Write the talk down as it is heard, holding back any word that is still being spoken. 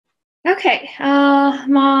Okay,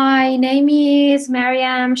 my name is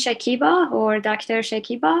Mariam Shakiba or Dr.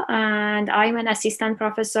 Shakiba, and I'm an assistant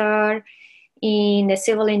professor in the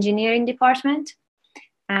civil engineering department.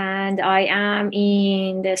 And I am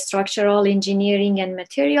in the structural engineering and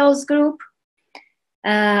materials group.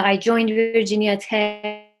 I joined Virginia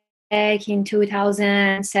Tech in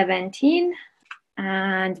 2017.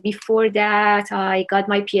 And before that, I got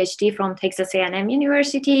my PhD from Texas A&M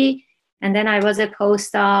University. And then I was a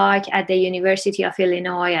postdoc at the University of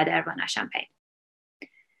Illinois at Urbana-Champaign.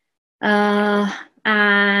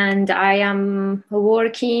 And I am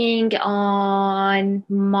working on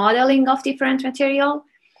modeling of different material.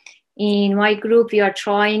 In my group, we are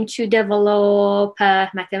trying to develop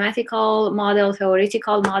a mathematical model,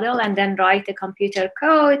 theoretical model, and then write the computer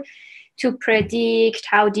code to predict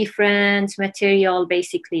how different material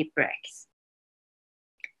basically breaks.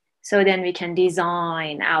 So then we can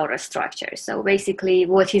design our structure. So basically,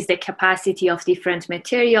 what is the capacity of different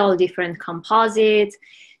material, different composites,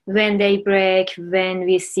 when they break, when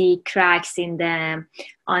we see cracks in them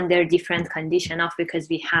under different conditions of, because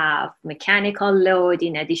we have mechanical load.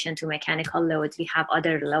 In addition to mechanical loads, we have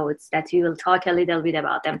other loads that we will talk a little bit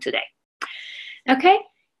about them today. Okay,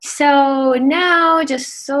 so now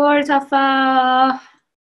just sort of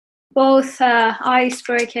both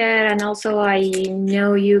icebreaker, and also I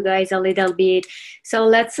know you guys a little bit. So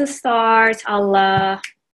let's start. I'll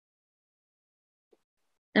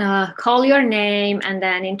call your name and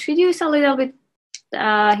then introduce a little bit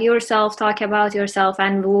yourself, talk about yourself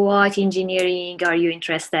and what engineering are you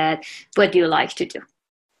interested, what do you like to do.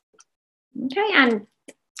 Okay, and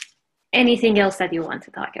anything else that you want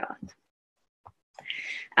to talk about.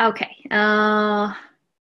 Okay,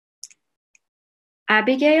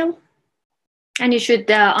 Abigail, and you should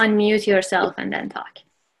unmute yourself and then talk.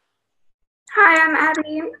 Hi, I'm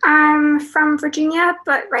Abby. I'm from Virginia,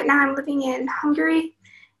 but right now I'm living in Hungary.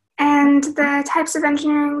 And the types of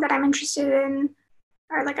engineering that I'm interested in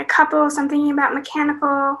are like a couple, something about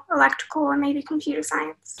mechanical, electrical, and maybe computer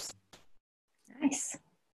science. Nice,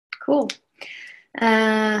 cool.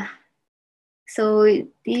 So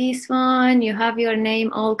this one, you have your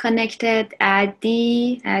name all connected,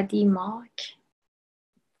 Addy Mark.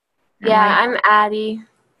 Yeah, I'm Addie.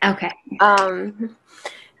 Okay.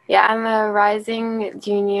 Yeah, I'm a rising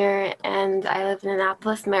junior and I live in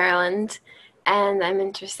Annapolis, Maryland, and I'm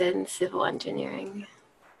interested in civil engineering.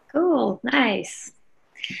 Cool, nice.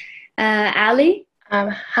 Allie?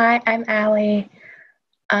 Hi, I'm Allie.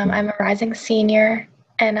 I'm a rising senior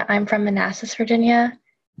and I'm from Manassas, Virginia,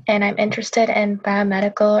 and I'm interested in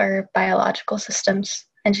biomedical or biological systems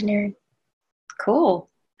engineering. Cool,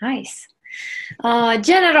 nice.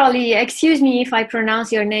 Generally, excuse me if I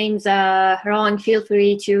pronounce your names wrong, feel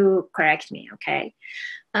free to correct me, okay?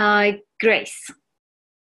 Grace.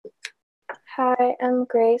 Hi, I'm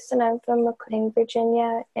Grace and I'm from McLean,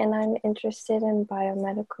 Virginia, and I'm interested in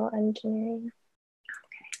biomedical engineering.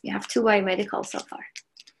 Okay, we have 2 biomedical so far.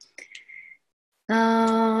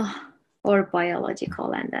 Or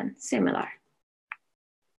biological and then similar.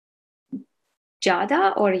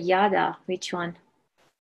 Jada or Yada, which one?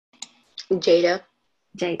 Jada.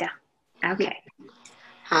 Jada, okay.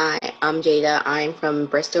 Hi, I'm Jada. I'm from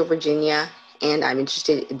Bristol, Virginia, and I'm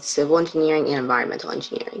interested in civil engineering and environmental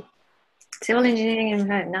engineering. Civil engineering is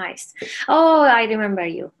very nice. Oh, I remember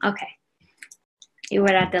you. Okay. You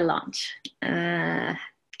were at the launch.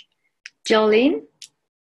 Jolene?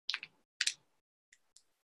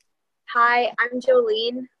 Hi, I'm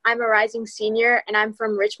Jolene. I'm a rising senior and I'm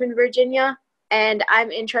from Richmond, Virginia, and I'm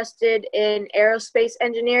interested in aerospace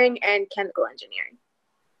engineering and chemical engineering.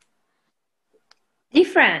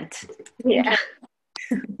 Different. Yeah.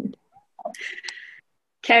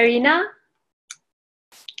 Karina?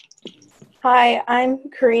 Hi, I'm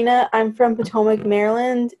Karina. I'm from Potomac,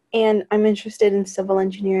 Maryland, and I'm interested in civil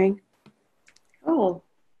engineering. Oh.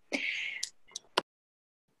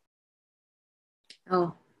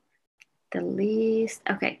 Oh, the least.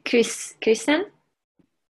 Okay, Kristen?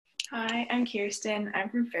 Hi, I'm Kirsten. I'm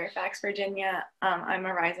from Fairfax, Virginia. I'm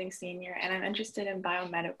a rising senior, and I'm interested in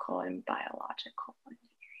biomedical and biological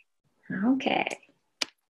engineering. Okay.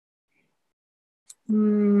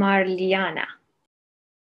 Marliana.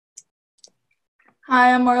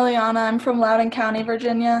 Hi, I'm Marliana. I'm from Loudoun County,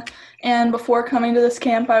 Virginia, and before coming to this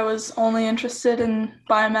camp, I was only interested in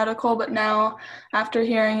biomedical, but now, after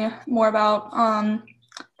hearing more about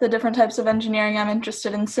the different types of engineering, I'm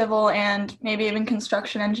interested in civil and maybe even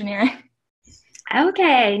construction engineering.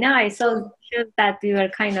 Okay, nice. So shows that you were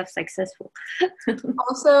kind of successful.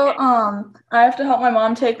 Also, I have to help my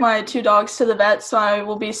mom take my 2 dogs to the vet, so I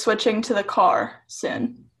will be switching to the car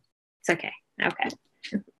soon. It's okay. Okay.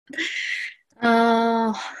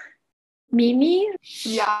 Mimi?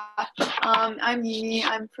 Yeah, I'm Mimi.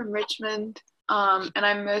 I'm from Richmond, and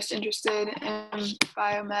I'm most interested in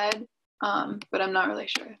biomed, but I'm not really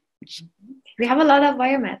sure. We have a lot of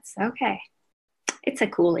biomeds. Okay. It's a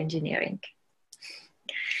cool engineering.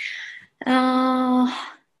 Maya?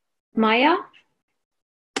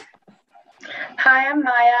 Hi, I'm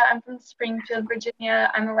Maya. I'm from Springfield,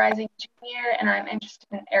 Virginia. I'm a rising junior, and I'm interested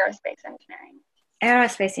in aerospace engineering.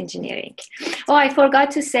 Aerospace engineering. Oh, I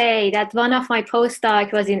forgot to say that one of my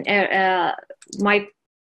postdoc was in my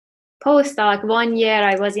postdoc 1 year.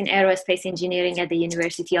 I was in aerospace engineering at the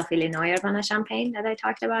University of Illinois Urbana-Champaign that I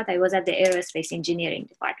talked about. I was at the aerospace engineering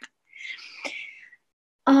department.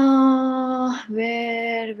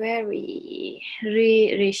 Where were we?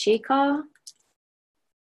 Rishika?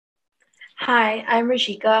 Hi, I'm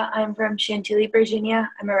Rishika. I'm from Chantilly,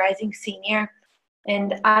 Virginia. I'm a rising senior,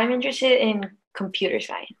 and I'm interested in computer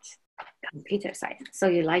science. Computer science. So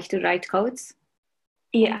you like to write codes?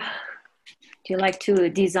 Yeah. Do you like to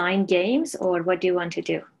design games, or what do you want to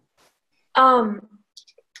do?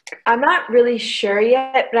 I'm not really sure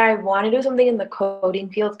yet, but I want to do something in the coding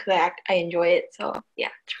field because I enjoy it. So yeah,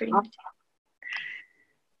 it's pretty much it.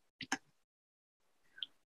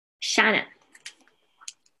 Shannon.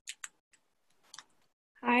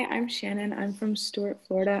 Hi, I'm Shannon. I'm from Stuart,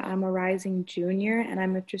 Florida. I'm a rising junior, and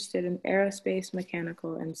I'm interested in aerospace,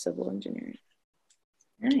 mechanical, and civil engineering.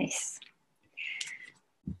 Nice.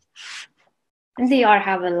 And they all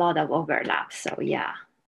have a lot of overlap, so yeah.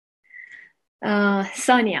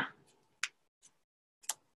 Sonia.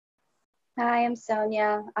 Hi, I'm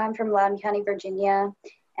Sonia. I'm from Loudoun County, Virginia.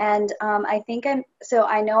 And I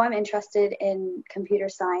know I'm interested in computer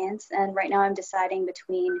science, and right now I'm deciding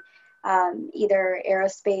between either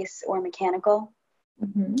aerospace or mechanical.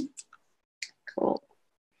 Mm-hmm. Cool.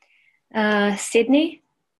 Sydney?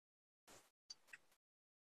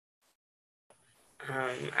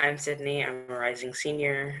 I'm Sydney. I'm a rising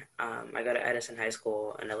senior. I go to Edison High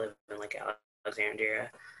School, and I live in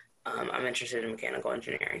Alexandria. I'm interested in mechanical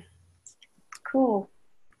engineering. Cool.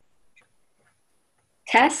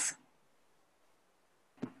 Tess?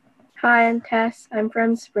 Hi, I'm Tess. I'm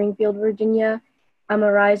from Springfield, Virginia. I'm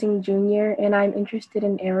a rising junior, and I'm interested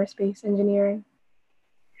in aerospace engineering.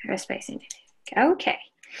 Aerospace engineering. Okay.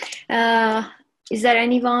 Is there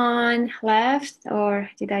anyone left, or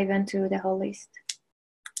did I went through the whole list?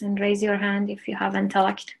 And raise your hand if you haven't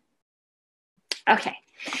talked. Okay.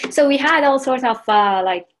 So we had all sorts of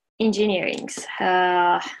engineerings.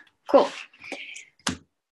 Cool.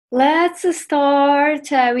 Let's start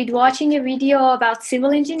with watching a video about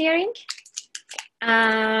civil engineering.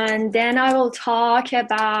 And then I will talk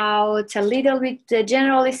about a little bit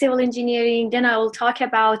generally civil engineering. Then I will talk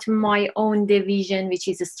about my own division, which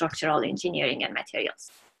is structural engineering and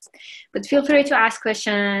materials. But feel free to ask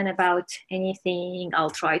questions about anything.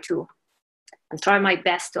 I'll try my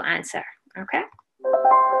best to answer. Okay?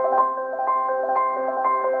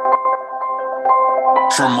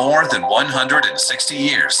 For more than 160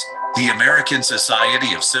 years, the American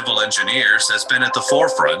Society of Civil Engineers has been at the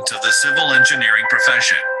forefront of the civil engineering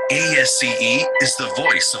profession. ASCE is the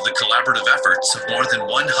voice of the collaborative efforts of more than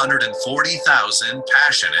 140,000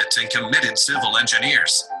 passionate and committed civil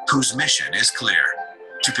engineers, whose mission is clear: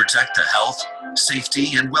 to protect the health,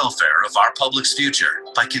 safety, and welfare of our public's future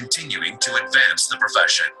by continuing to advance the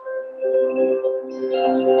profession.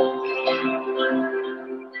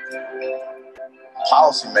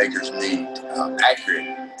 Policymakers need accurate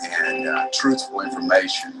and truthful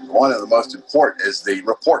information. One of the most important is the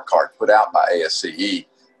report card put out by ASCE.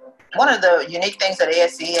 One of the unique things that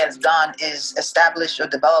ASCE has done is establish or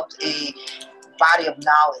developed a body of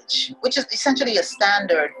knowledge, which is essentially a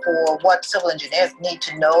standard for what civil engineers need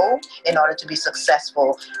to know in order to be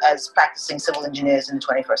successful as practicing civil engineers in the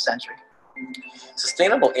 21st century.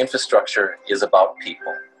 Sustainable infrastructure is about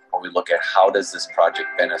people. Where we look at how does this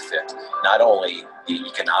project benefit not only the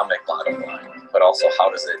economic bottom line, but also how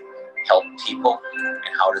does it help people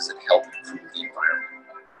and how does it help improve the environment.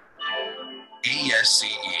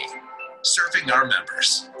 ASCE, serving our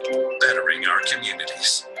members, bettering our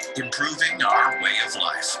communities, improving our way of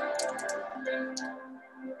life.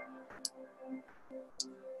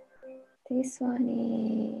 This one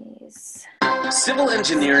is... Civil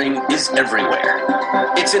engineering is everywhere.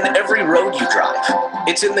 It's in every road you drive.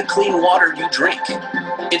 It's in the clean water you drink.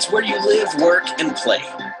 It's where you live, work, and play.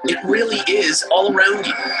 It really is all around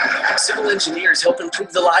you. Civil engineers help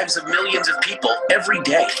improve the lives of millions of people every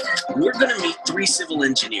day. We're going to meet 3 civil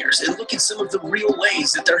engineers and look at some of the real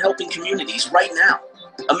ways that they're helping communities right now.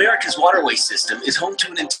 America's waterway system is home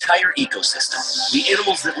to an entire ecosystem. The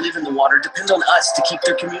animals that live in the water depend on us to keep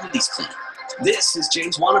their communities clean. This is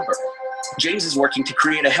James Wannaberg. James is working to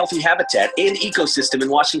create a healthy habitat and ecosystem in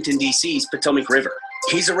Washington, D.C.'s Potomac River.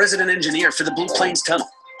 He's a resident engineer for the Blue Plains Tunnel,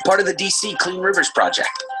 part of the D.C. Clean Rivers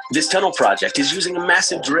Project. This tunnel project is using a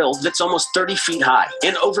massive drill that's almost 30 feet high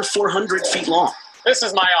and over 400 feet long. This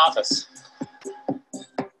is my office.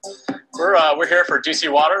 We're here for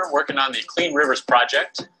DC Water, working on the Clean Rivers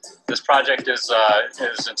Project. This project is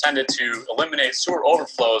intended to eliminate sewer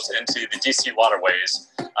overflows into the DC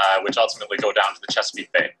waterways, which ultimately go down to the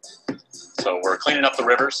Chesapeake Bay. So we're cleaning up the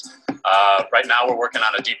rivers. Right now we're working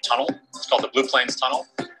on a deep tunnel. It's called the Blue Plains Tunnel.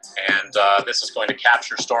 And this is going to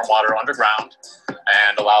capture stormwater underground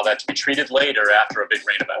and allow that to be treated later after a big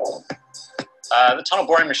rain event. The tunnel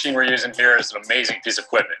boring machine we're using here is an amazing piece of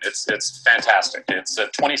equipment. It's fantastic. It's a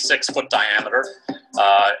 26-foot diameter,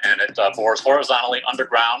 and it bores horizontally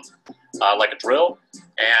underground like a drill,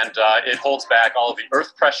 and it holds back all of the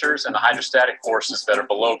earth pressures and the hydrostatic forces that are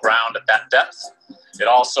below ground at that depth. It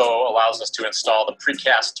also allows us to install the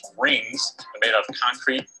precast rings made of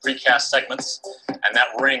concrete precast segments, and that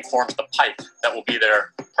ring forms the pipe that will be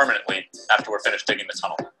there permanently after we're finished digging the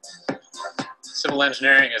tunnel. Civil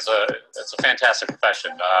engineering is it's a fantastic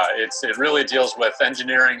profession. It really deals with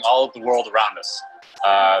engineering all of the world around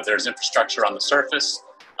us. There's infrastructure on the surface,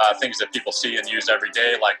 things that people see and use every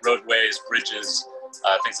day, like roadways, bridges,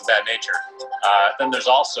 things of that nature. Then there's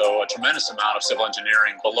also a tremendous amount of civil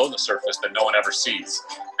engineering below the surface that no one ever sees,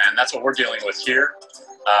 and that's what we're dealing with here.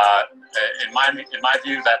 In my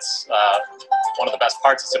view, that's one of the best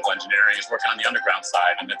parts of civil engineering is working on the underground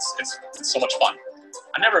side, and it's so much fun.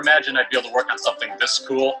 I never imagined I'd be able to work on something this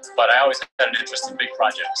cool, but I always had an interest in big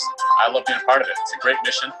projects. I love being a part of it. It's a great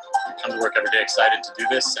mission. We come to work every day excited to do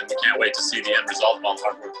this, and we can't wait to see the end result of all the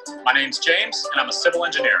hard work. My name's James, and I'm a civil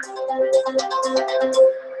engineer.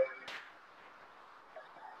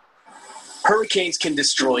 Hurricanes can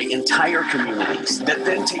destroy entire communities that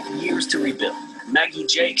then take years to rebuild. Maggie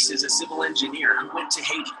Jakes is a civil engineer who went to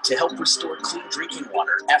Haiti to help restore clean drinking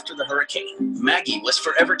water after the hurricane. Maggie was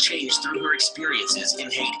forever changed through her experiences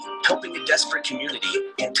in Haiti, helping a desperate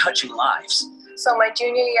community and touching lives. So my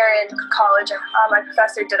junior year in college, my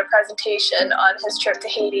professor did a presentation on his trip to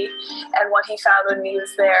Haiti and what he found when he was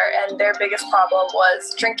there, and their biggest problem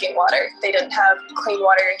was drinking water. They didn't have clean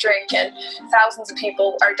water to drink, and thousands of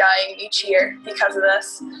people are dying each year because of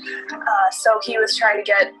this. So he was trying to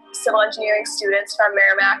get civil engineering students from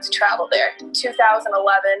Merrimack to travel there. In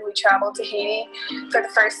 2011, we traveled to Haiti for the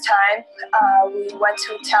first time. We went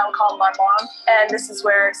to a town called Marmont, and this is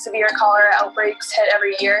where severe cholera outbreaks hit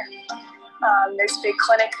every year. There's a big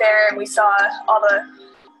clinic there, and we saw all the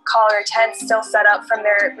cholera tents still set up from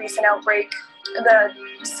their recent outbreak. The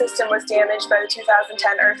system was damaged by the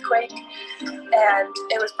 2010 earthquake, and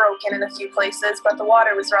it was broken in a few places, but the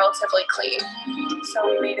water was relatively clean. So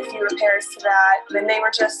we made a few repairs to that, and they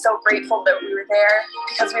were just so grateful that we were there.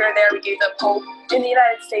 Because we were there, we gave them hope. In the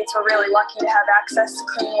United States, we're really lucky to have access to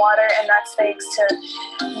clean water, and that's thanks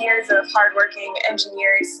to years of hardworking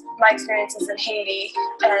engineers. My experiences in Haiti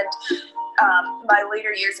and my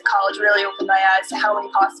later years in college really opened my eyes to how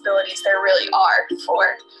many possibilities there really are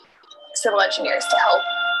for civil engineers to help.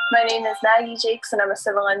 My name is Maggie Jakes, and I'm a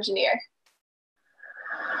civil engineer.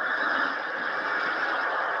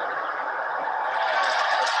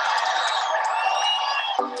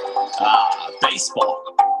 Baseball.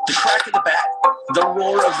 The crack of the bat, the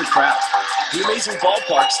roar of the crowd, the amazing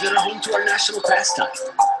ballparks that are home to our national pastime.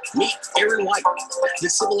 Meet Aaron White, the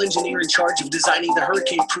civil engineer in charge of designing the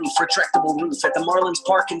hurricane-proof retractable roof at the Marlins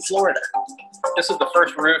Park in Florida. This is the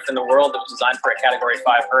first roof in the world that was designed for a Category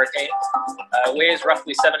 5 hurricane. It weighs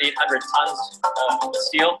roughly 7,800 tons of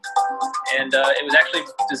steel, and it was actually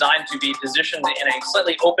designed to be positioned in a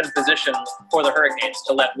slightly open position for the hurricanes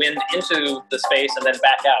to let wind into the space and then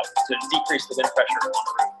back out to decrease the wind pressure on the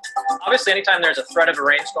roof. Obviously, anytime there's a threat of a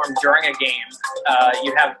rainstorm during a game,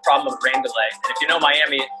 you have a problem with rain delay. And if you know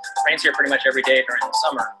Miami, it rains here pretty much every day during the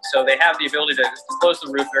summer. So they have the ability to close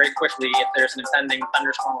the roof very quickly if there's an impending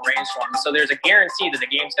thunderstorm or rainstorm. So there's a guarantee that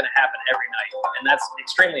the game's going to happen every night, and that's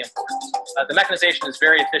extremely important. The mechanization is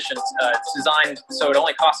very efficient. It's designed so it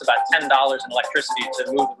only costs about $10 in electricity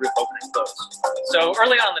to move the roof open and close. So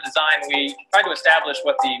early on in the design, we tried to establish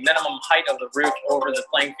what the minimum height of the roof over the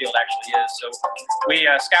playing field actually is. So we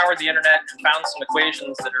scoured the internet and found some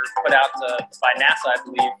equations that are put out by NASA, I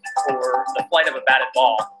believe, for the flight of a batted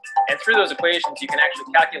ball. And through those equations, you can actually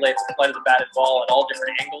calculate the flight of the batted ball at all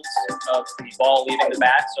different angles of the ball leaving the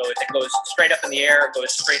bat. So if it goes straight up in the air, it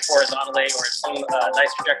goes straight horizontally, or in some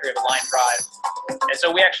nice trajectory of a line drive. And so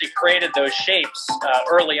we actually created those shapes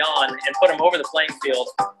early on and put them over the playing field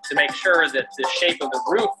to make sure that the shape of the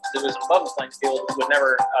roof that was above the playing field would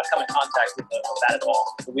never come in contact with the batted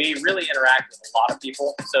ball. So we really interact with a lot of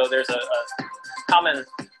people. So there's a common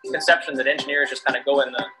conception that engineers just kind of go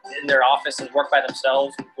in their office and work by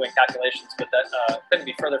themselves doing calculations, but that couldn't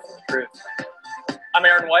be further from the truth. I'm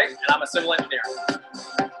Aaron White, and I'm a civil engineer.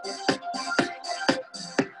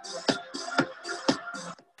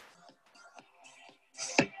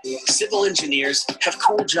 Civil engineers have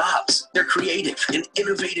cool jobs. They're creative and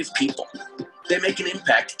innovative people. They make an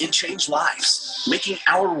impact and change lives, making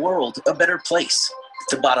our world a better place.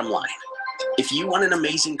 The bottom line, if you want an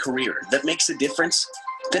amazing career that makes a difference,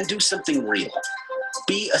 then do something real.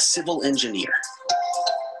 Be a civil engineer.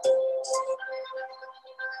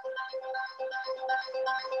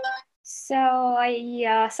 So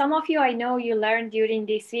some of you I know you learned during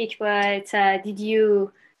this week, but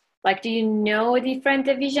do you know different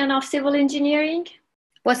division of civil engineering?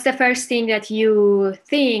 What's the first thing that you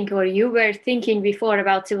think or you were thinking before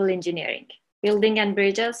about civil engineering? Building and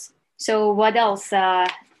bridges. So what else?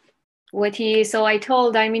 So I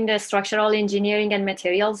told I'm in the structural engineering and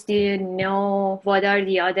materials. Do you know what are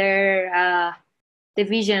the other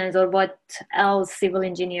divisions or what else civil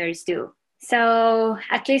engineers do? So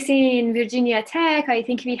at least in Virginia Tech, I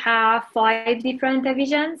think we have 5 different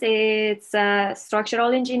divisions. It's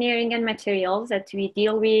structural engineering and materials that we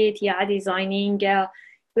deal with, designing,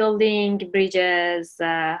 building bridges,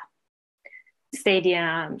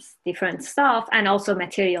 stadiums, different stuff, and also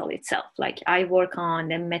material itself. Like I work on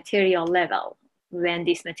the material level. When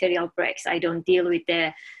this material breaks, I don't deal with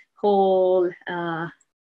the whole, I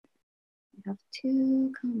have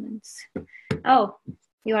 2 comments. Oh,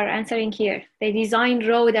 you are answering here. They designed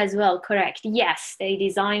road as well, correct? Yes, they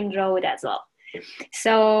designed road as well.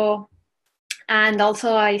 So, and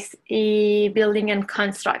also I see building and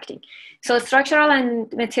constructing. So structural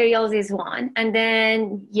and materials is one. And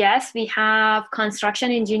then, yes, we have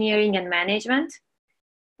construction engineering and management,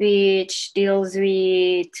 which deals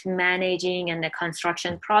with managing and the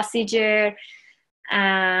construction procedure.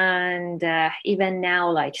 And even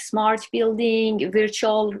now, like smart building,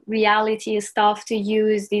 virtual reality stuff to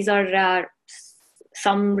use. These are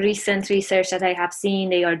some recent research that I have seen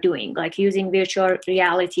they are doing, like using virtual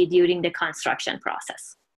reality during the construction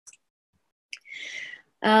process.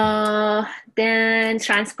 Then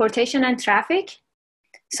transportation and traffic.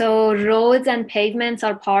 So roads and pavements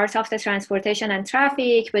are part of the transportation and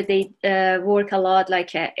traffic, but they work a lot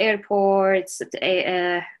like airports,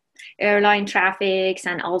 airline traffics,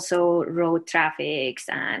 and also road traffics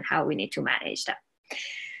and how we need to manage them.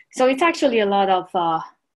 So it's actually a lot of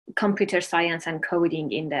computer science and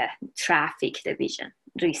coding in the traffic division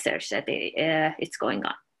research that it's going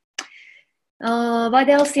on. What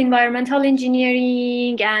else? Environmental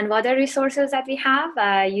engineering and water resources that we have.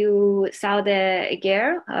 You saw the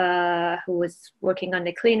girl who was working on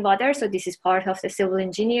the clean water. So this is part of the civil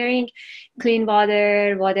engineering, clean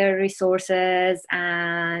water, water resources,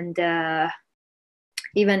 and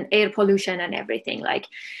even air pollution and everything. Like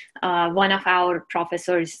one of our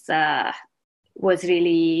professors was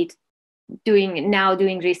really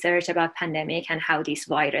doing research about pandemic and how this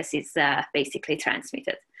virus is basically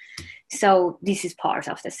transmitted. So this is part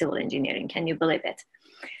of the civil engineering. Can you believe it?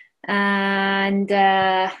 And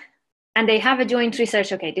they have a joint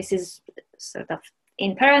research. Okay, this is sort of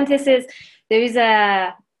in parentheses. There is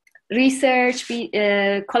a research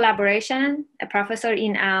collaboration, a professor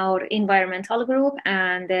in our environmental group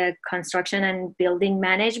and the construction and building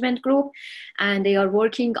management group, and they are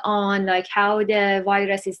working on like how the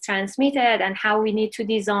virus is transmitted and how we need to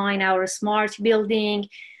design our smart building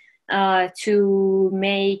to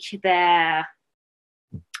make the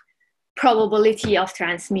probability of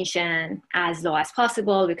transmission as low as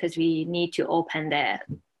possible, because we need to open the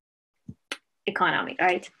economy,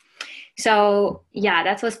 right? So yeah,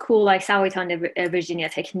 that was cool. I saw it on the Virginia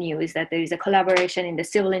Tech News that there is a collaboration in the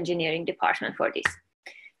civil engineering department for this.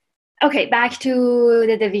 Okay, back to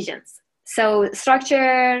the divisions. So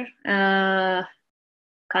structure,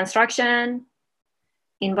 construction,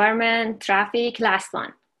 environment, traffic, last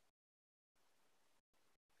one.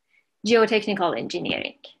 Geotechnical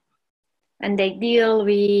engineering. And they deal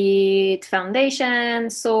with foundation,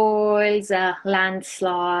 soils,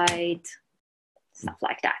 landslide, stuff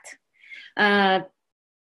like that.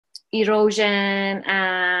 Erosion,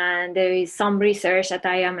 and there is some research that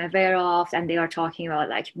I am aware of, and they are talking about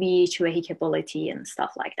like beach vehicability and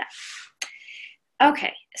stuff like that.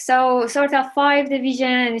 Okay, so sort of 5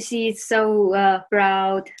 divisions. See, it's so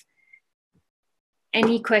broad.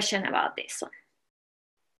 Any question about this one?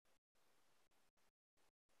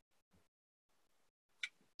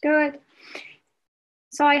 Good.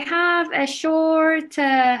 So I have a short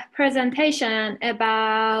presentation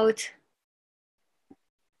about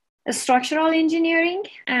structural engineering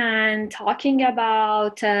and talking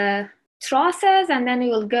about trusses, and then we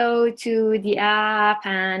will go to the app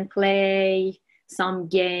and play some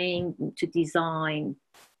game to design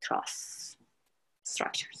truss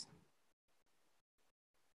structures.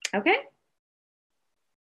 Okay,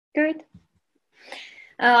 good.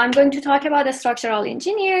 I'm going to talk about the structural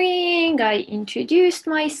engineering. I introduced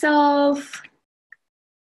myself.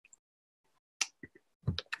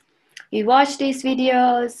 We watched these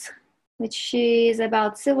videos, which is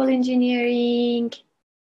about civil engineering.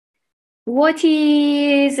 What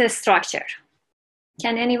is a structure?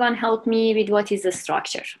 Can anyone help me with what is a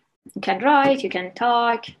structure? You can write, you can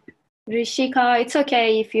talk. Rishika, it's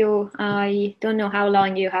okay if I don't know how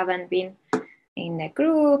long you haven't been in the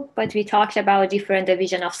group, but we talked about different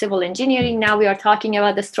division of civil engineering. Now we are talking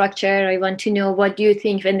about the structure. I want to know, what do you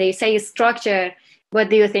think when they say structure? What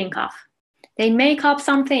do you think of? They make up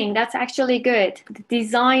something. That's actually good. The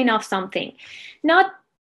design of something. Not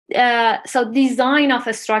so design of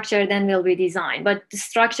a structure then will be design, but the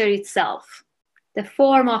structure itself, the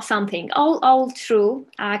form of something, all true.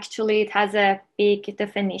 Actually, it has a big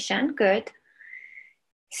definition. Good.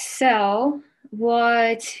 So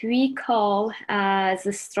what we call as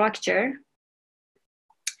a structure,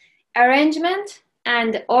 arrangement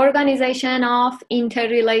and organization of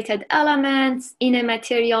interrelated elements in a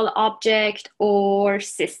material, object, or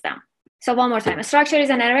system. So one more time, a structure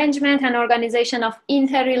is an arrangement and organization of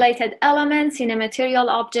interrelated elements in a material,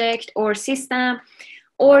 object, or system,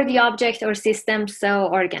 or the object or system so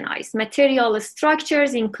organized. Material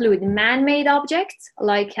structures include man-made objects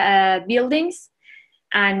like buildings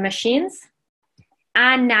and machines,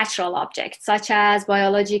 and natural objects such as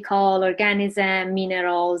biological organisms,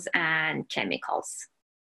 minerals, and chemicals.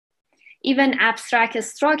 Even abstract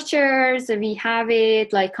structures, we have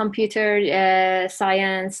it like computer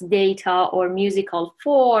science, data, or musical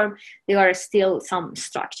form. There are still some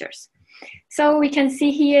structures. So we can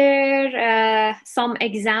see here some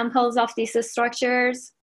examples of these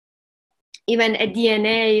structures. Even a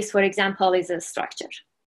DNA, for example, is a structure.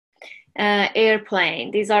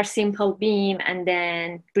 Airplane, these are simple beam, and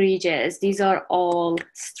then bridges, these are all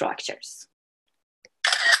structures.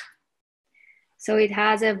 So it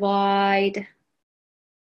has a wide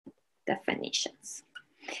definitions.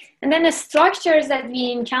 And then the structures that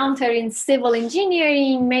we encounter in civil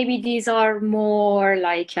engineering, maybe these are more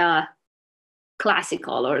like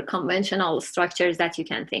classical or conventional structures that you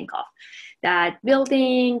can think of. That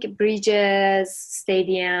building, bridges,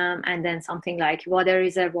 stadium, and then something like water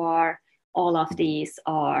reservoir, all of these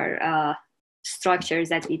are structures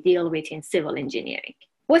that we deal with in civil engineering.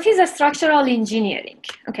 What is a structural engineering?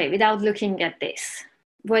 Okay, without looking at this,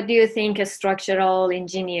 what do you think a structural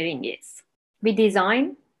engineering is? We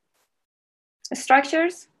design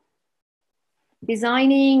structures,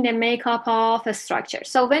 designing the makeup of a structure.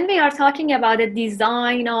 So when we are talking about the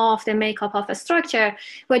design of the makeup of a structure,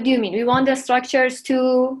 what do you mean? We want the structures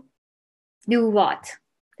to do what?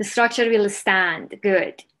 The structure will stand,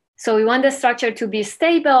 good. So we want the structure to be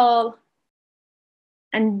stable,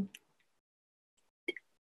 and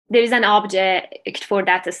there is an object for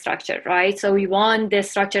that structure, right? So we want the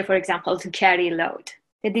structure, for example, to carry load.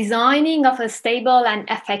 The designing of a stable and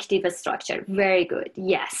effective structure, very good,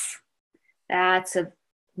 yes. That's a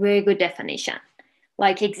very good definition.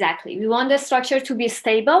 Like exactly, we want the structure to be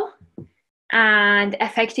stable and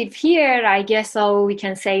effective here, I guess, so we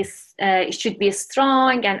can say it should be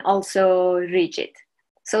strong and also rigid.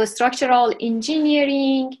 So structural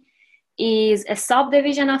engineering is a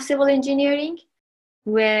subdivision of civil engineering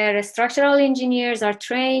where structural engineers are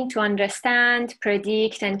trained to understand,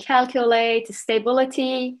 predict, and calculate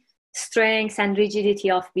stability, strength, and rigidity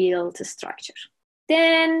of built structure.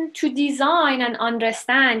 Then to design and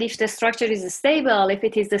understand if the structure is stable, if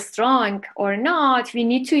it is strong or not, we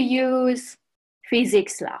need to use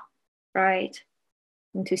physics law, right?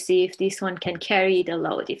 And to see if this one can carry the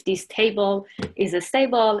load. If this table is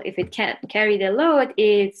stable, if it can carry the load,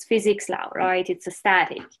 it's physics law, right? It's a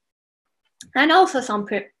static. And also some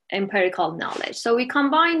empirical knowledge. So we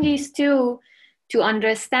combine these two to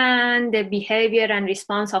understand the behavior and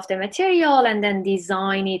response of the material and then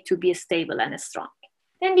design it to be stable and strong.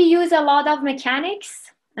 Then we use a lot of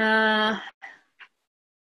mechanics.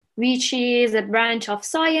 which is a branch of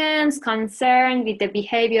science concerned with the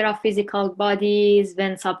behavior of physical bodies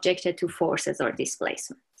when subjected to forces or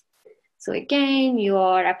displacement. So again, you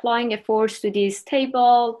are applying a force to this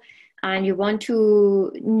table, and you want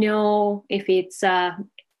to know if it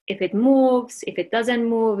moves, if it doesn't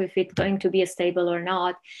move, if it's going to be stable or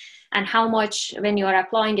not, and how much, when you are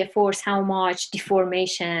applying a force, how much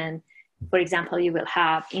deformation, for example, you will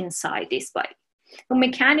have inside this body. So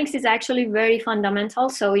mechanics is actually very fundamental.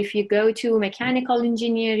 So if you go to mechanical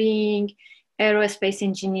engineering, aerospace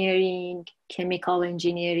engineering, chemical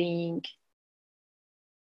engineering,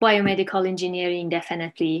 biomedical engineering,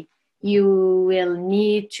 definitely, you will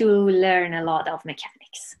need to learn a lot of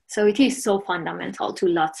mechanics. So it is so fundamental to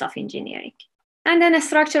lots of engineering. And then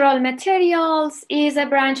structural materials is a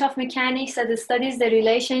branch of mechanics that studies the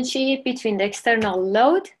relationship between the external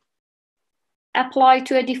load applied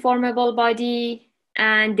to a deformable body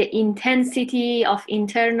and the intensity of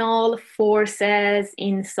internal forces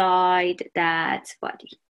inside that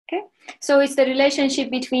body. Okay, so it's the relationship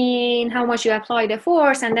between how much you apply the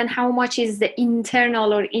force and then how much is the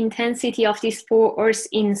internal or intensity of this force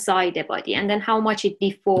inside the body, and then how much it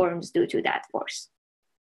deforms due to that force.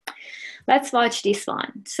 Let's watch this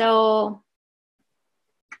one. So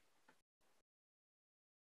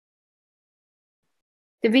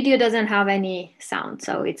the video doesn't have any sound,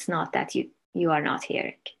 so it's not that you are not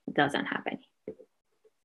hearing. It doesn't have any.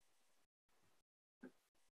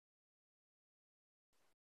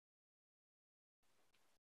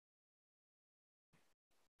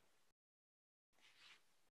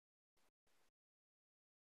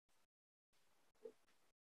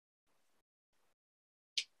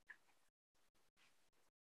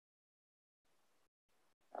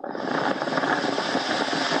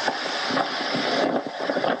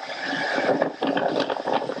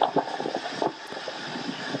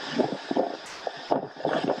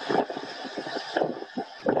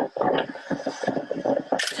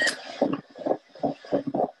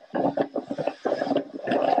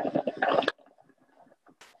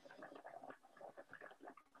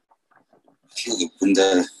 Feel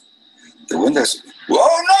the windows. Whoa,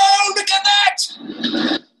 no, look at that!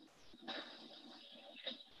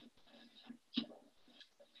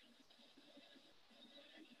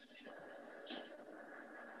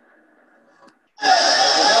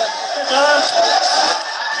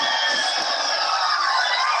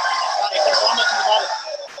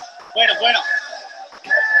 Bueno.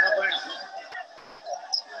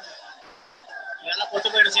 Ya la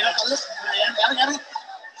foto puede decir a Carlos. Ya.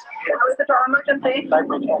 This is our emergency.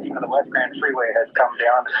 Cypress section of the West Grand Freeway has come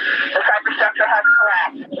down. The Cypress structure has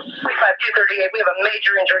collapsed. 25238, we have a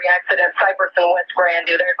major injury accident, Cypress and West Grand.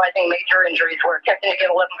 They're advising major injuries. We're attempting to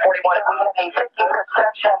get 1141. We have a 15-foot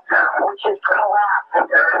section which is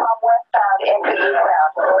collapsed from westbound into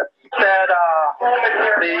eastbound. Said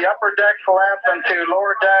the upper deck collapsed onto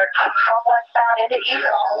lower deck. From westbound into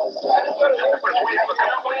eastbound. We have a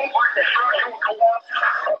complete structural collapse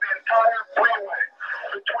of the entire freeway.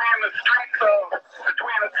 Between the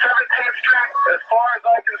 17th Street, as far as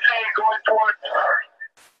I can see, going towards.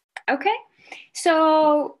 Okay,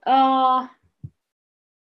 so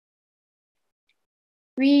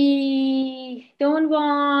we don't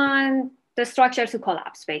want the structure to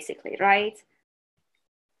collapse, basically, right?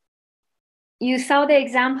 You saw the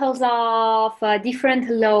examples of different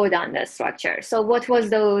load on the structure. So what was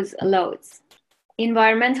those loads?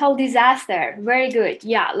 Environmental disaster, very good.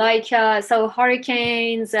 Yeah, like so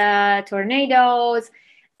hurricanes, tornadoes,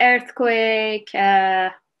 earthquake,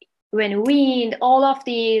 when wind, all of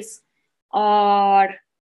these are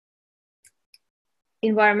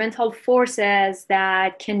environmental forces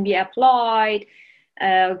that can be applied,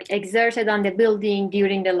 exerted on the building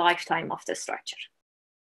during the lifetime of the structure.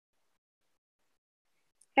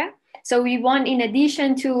 So we want, in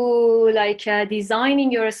addition to like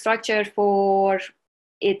designing your structure for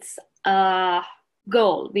its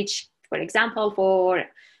goal, which, for example, for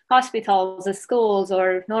hospitals, schools,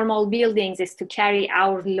 or normal buildings is to carry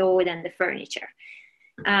our load and the furniture.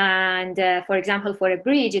 And for example, for a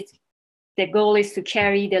bridge, the goal is to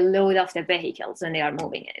carry the load of the vehicles when they are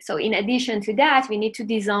moving it. So in addition to that, we need to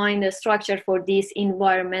design the structure for these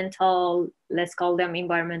environmental, let's call them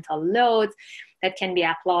environmental loads, that can be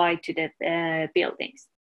applied to the buildings.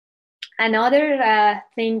 Another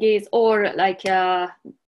thing is, or like the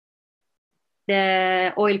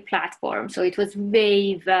oil platform. So it was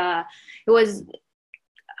wave, it was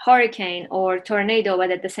hurricane or tornado, but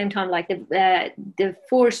at the same time, like the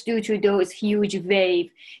force due to those huge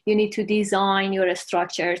wave, you need to design your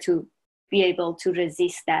structure to be able to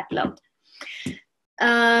resist that load.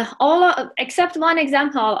 Except one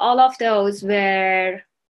example, all of those were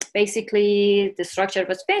basically the structure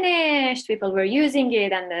was finished, people were using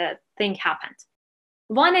it, and the thing happened.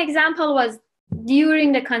 One example was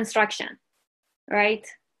during the construction, right?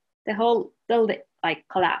 The whole building like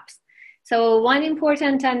collapsed. So one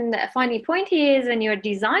important and funny point is when you're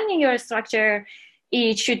designing your structure,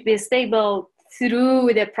 it should be stable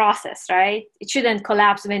through the process, right? It shouldn't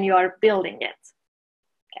collapse when you are building it.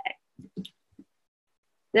 Okay.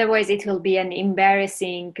 Otherwise, it will be an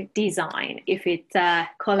embarrassing design if it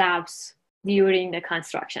collapses during the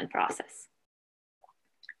construction process.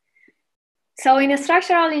 So in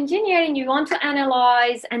structural engineering, you want to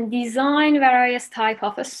analyze and design various types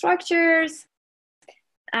of structures.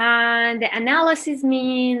 And the analysis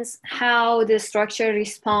means how the structure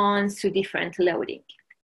responds to different loading.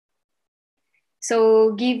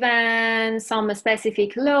 So given some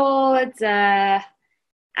specific loads and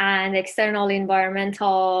external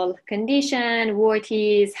environmental condition, what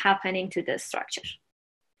is happening to the structure?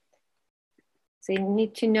 So you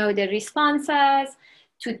need to know the responses.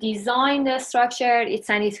 To design the structure,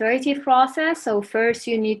 it's an iterative process. So first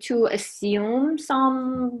you need to assume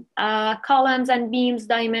some columns and beams,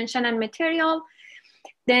 dimension and material.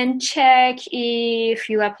 Then check if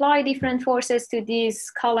you apply different forces to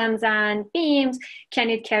these columns and beams,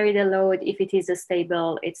 can it carry the load? If it is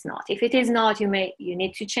stable, it's not. If it is not, you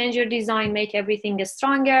need to change your design, make everything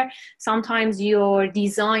stronger. Sometimes your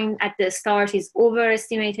design at the start is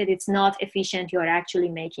overestimated, it's not efficient, you're actually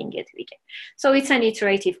making it weaker. So it's an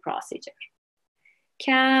iterative procedure.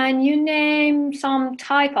 Can you name some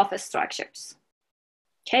type of structures?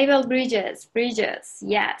 Cable bridges,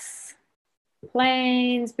 yes.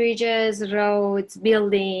 Planes, bridges, roads,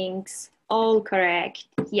 buildings, all correct,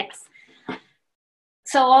 yes.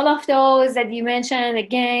 So all of those that you mentioned,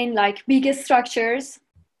 again, like big structures,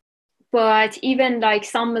 but even like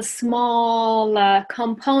some small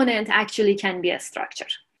component actually can be a structure.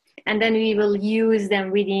 And then we will use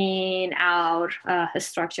them within our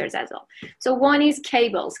structures as well. So one is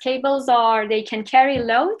cables. Cables they can carry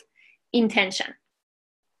load in tension,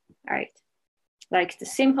 all right? Like the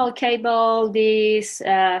simple cable, this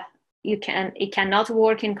it cannot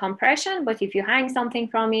work in compression, but if you hang something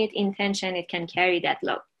from it in tension, it can carry that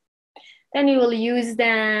load. Then you will use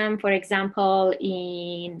them, for example,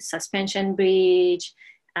 in suspension bridge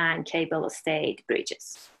and cable stayed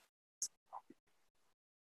bridges.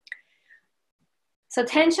 So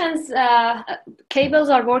tensions, cables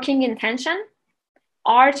are working in tension.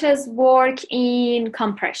 Arches work in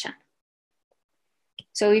compression.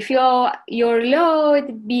 So if your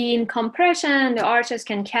load be in compression, the arches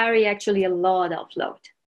can carry actually a lot of load.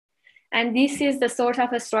 And this is the sort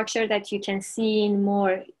of a structure that you can see in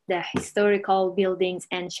more the historical buildings,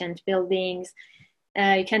 ancient buildings.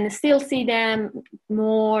 You can still see them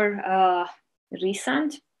more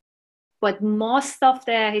recent, but most of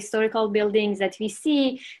the historical buildings that we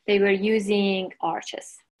see, they were using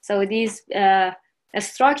arches. So these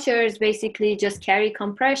structures basically just carry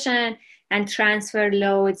compression and transfer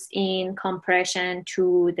loads in compression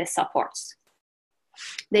to the supports.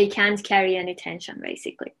 They can't carry any tension,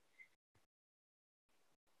 basically.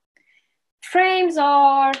 Frames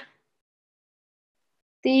are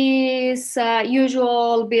these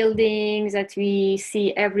usual buildings that we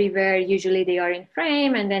see everywhere. Usually they are in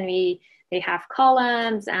frame, and then they have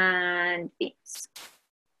columns and beams.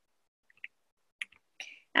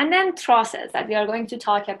 And then trusses, that we are going to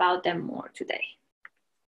talk about them more today.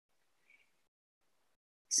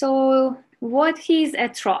 So what is a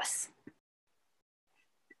truss?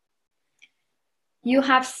 You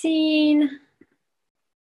have seen,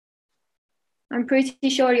 I'm pretty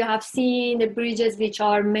sure you have seen the bridges which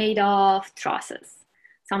are made of trusses,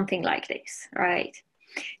 something like this, right?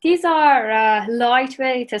 These are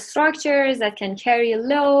lightweight structures that can carry a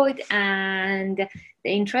load, and the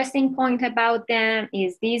interesting point about them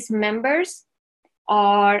is these members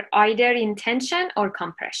are either in tension or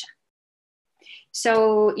compression.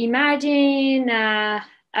 So imagine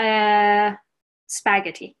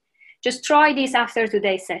spaghetti. Just try this after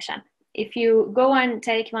today's session. If you go and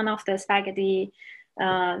take one of the spaghetti,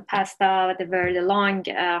 pasta, whatever, the long,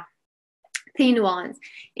 thin ones,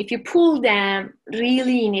 if you pull them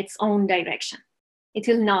really in its own direction, it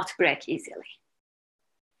will not break easily.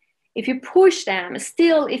 If you push them,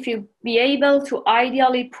 still, if you be able to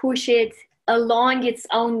ideally push it along its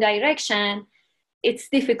own direction, it's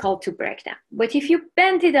difficult to break them. But if you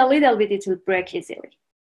bend it a little bit, it will break easily.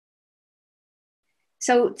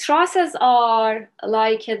 So trusses are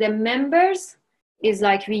like the members is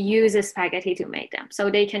like we use a spaghetti to make them.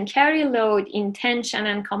 So they can carry load in tension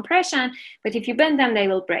and compression, but if you bend them, they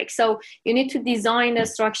will break. So you need to design the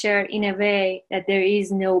structure in a way that there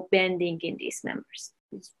is no bending in these members.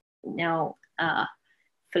 There's no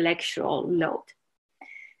flexural load.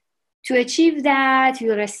 To achieve that,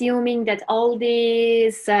 you're assuming that all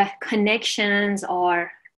these connections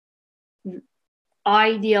are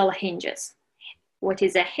ideal hinges. What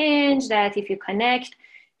is a hinge? That if you connect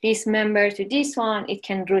this member to this one, it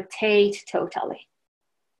can rotate totally.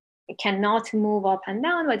 It cannot move up and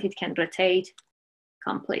down, but it can rotate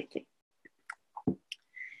completely.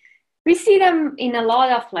 We see them in a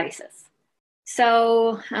lot of places.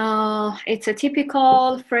 So it's a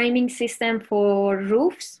typical framing system for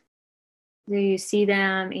roofs. You see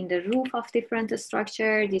them in the roof of different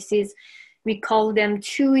structure. This is, we call them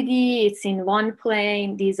 2D, it's in one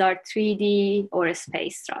plane. These are 3D or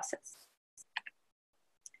space trusses.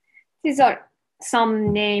 These are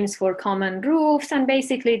some names for common roofs, and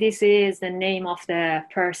basically this is the name of the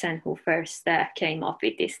person who first came up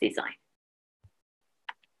with this design.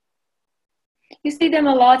 You see them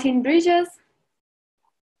a lot in bridges.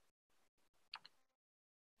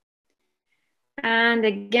 And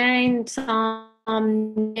again,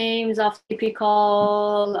 some names of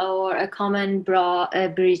typical or a common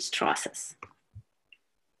bridge trusses.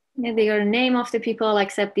 They are name of the people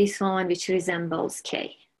except this one, which resembles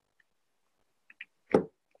K.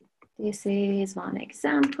 This is one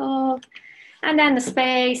example. And then the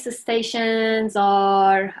space stations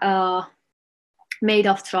are made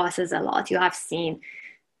of trusses a lot. You have seen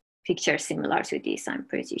pictures similar to this, I'm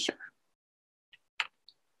pretty sure.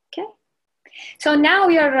 Okay. So now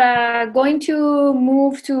we are going to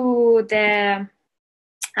move to the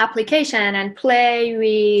application and play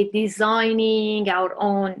with designing our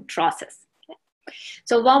own trusses. Okay.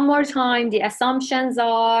 So one more time, the assumptions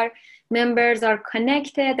are members are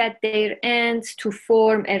connected at their ends to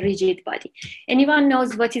form a rigid body. Anyone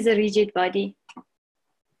knows what is a rigid body?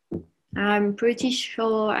 I'm pretty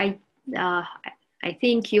sure I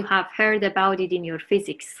think you have heard about it in your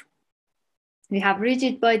physics. We have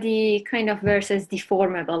rigid body kind of versus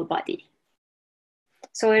deformable body.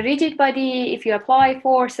 So a rigid body, if you apply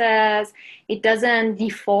forces, it doesn't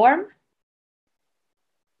deform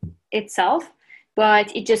itself,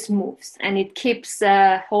 but it just moves and it keeps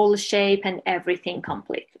the whole shape and everything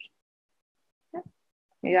completely.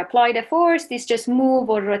 You apply the force, this just move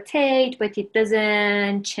or rotate, but it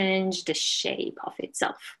doesn't change the shape of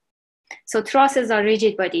itself. So trusses are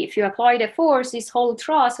rigid body. If you apply the force, this whole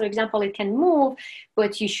truss, for example, it can move,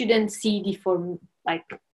 but you shouldn't see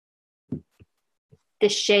the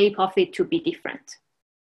shape of it to be different.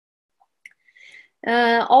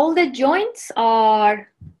 All the joints are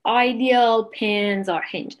ideal pins or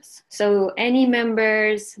hinges. So any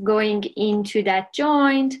members going into that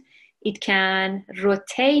joint, it can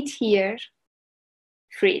rotate here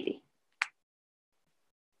freely.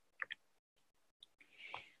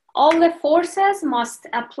 All the forces must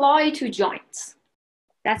apply to joints.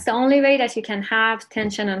 That's the only way that you can have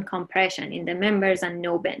tension and compression in the members and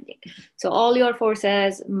no bending. So all your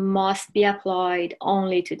forces must be applied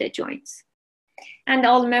only to the joints. And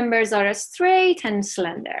all members are straight and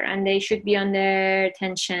slender, and they should be under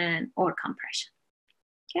tension or compression.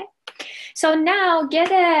 Okay. So now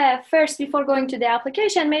first, before going to the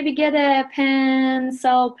application, maybe get a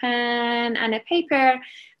pencil, pen, and a paper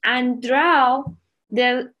and draw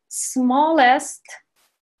the smallest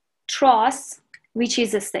truss which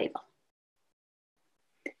is stable.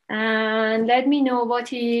 And let me know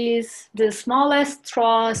what is the smallest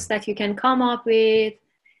truss that you can come up with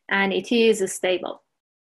and it is stable.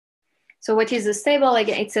 So what is stable?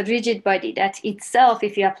 Again, it's a rigid body that itself,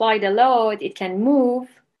 if you apply the load, it can move,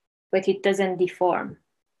 but it doesn't deform.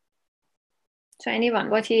 So anyone,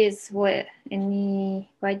 what is the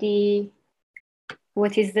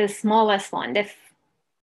smallest one? The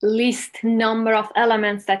least number of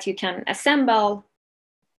elements that you can assemble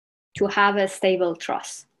to have a stable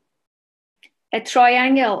truss. A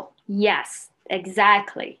triangle, yes,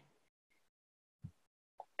 exactly.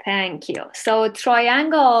 Thank you. So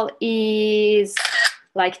triangle is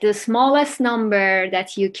like the smallest number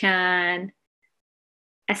that you can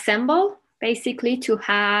assemble, basically, to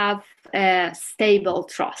have a stable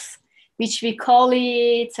truss, which we call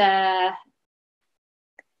it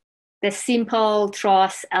the simple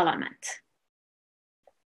truss element.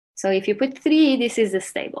 So if you put 3, this is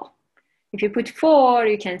stable. If you put 4,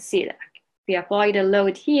 you can see that. If you apply the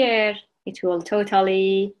load here, it will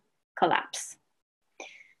totally collapse.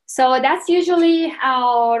 So that's usually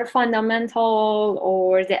our fundamental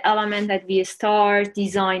or the element that we start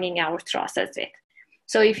designing our trusses with.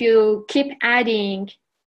 So if you keep adding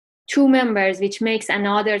 2 members, which makes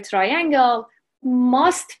another triangle,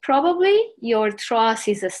 most probably your truss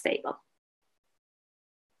is stable.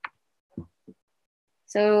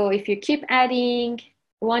 So if you keep adding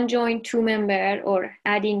one joint, two member, or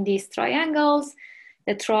adding these triangles,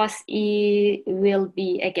 the truss will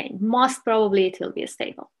be, again, most probably it will be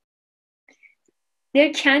stable.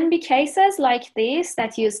 There can be cases like this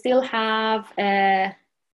that you still have a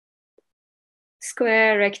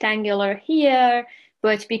square, rectangular here,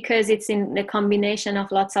 but because it's in the combination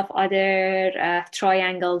of lots of other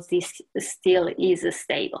triangles, this still is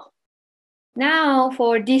stable. Now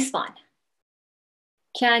for this one,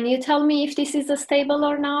 can you tell me if this is stable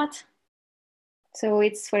or not? So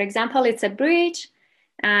it's, for example, it's a bridge,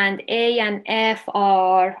 and A and F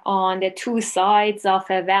are on the two sides of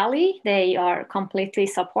a valley. They are completely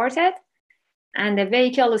supported, and the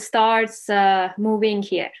vehicle starts moving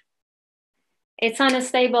here. It's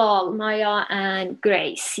unstable, Maya and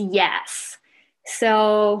Grace. Yes.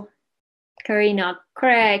 So, Karina,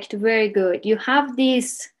 correct, very good. You have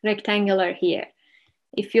this rectangular here.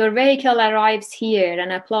 If your vehicle arrives here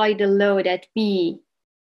and apply the load at B,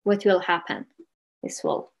 what will happen? This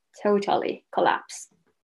will totally collapse.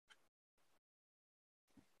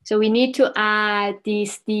 So we need to add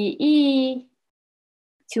this DE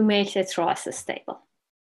to make the truss stable.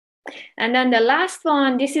 And then the last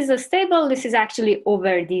one, this is stable, this is actually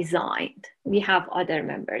over-designed. We have other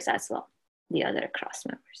members as well, the other cross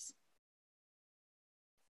members.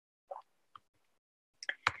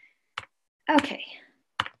 Okay,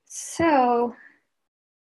 so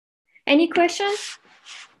any questions?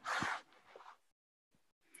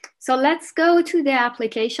 So let's go to the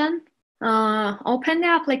application. Open the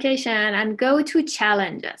application and go to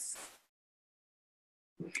challenges.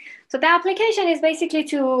 So the application is basically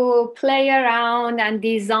to play around and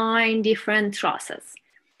design different trusses.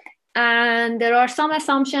 And there are some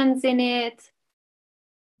assumptions in it.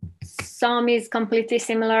 Some is completely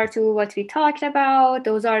similar to what we talked about.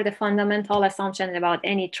 Those are the fundamental assumptions about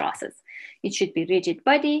any trusses. It should be rigid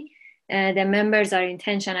body. The members are in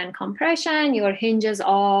tension and compression. Your hinges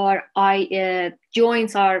are,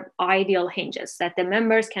 joints are ideal hinges, that the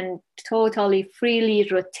members can totally freely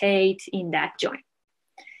rotate in that joint.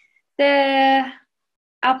 The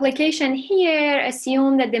application here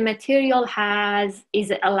assumes that the material is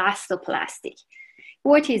elastoplastic.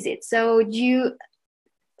 What is it? So you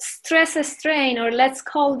stress strain, or let's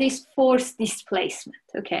call this force displacement,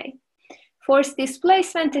 okay? Force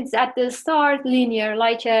displacement is at the start linear,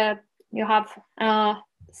 like you have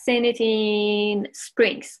seen it in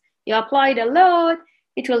springs. You apply the load,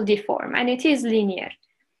 it will deform, and it is linear.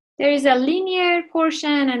 There is a linear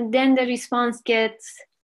portion, and then the response gets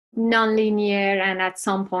non-linear, and at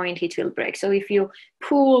some point it will break. So if you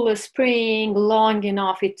pull a spring long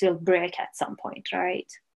enough, it will break at some point,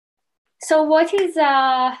 right? So what is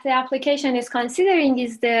the application is considering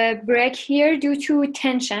is the break here due to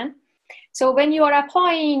tension. So when you are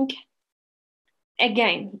applying,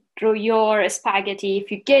 again, through your spaghetti,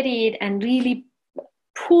 if you get it and really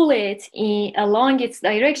pull it along its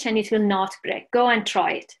direction, it will not break. Go and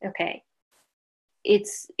try it, okay? It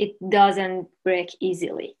doesn't break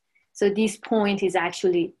easily. So this point is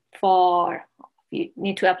actually far, you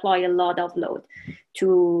need to apply a lot of load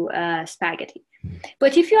to spaghetti.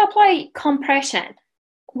 But if you apply compression,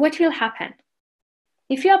 what will happen?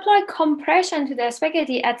 If you apply compression to the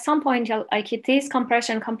spaghetti, at some point, like it is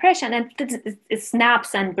compression, and it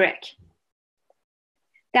snaps and breaks.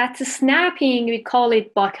 That snapping, we call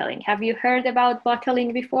it buckling. Have you heard about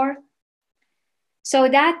buckling before? So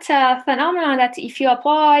that phenomenon that if you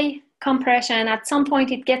apply compression, at some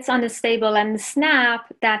point it gets unstable and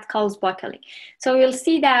snap, that causes buckling. So we'll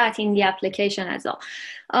see that in the application as well.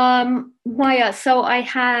 Maya, so I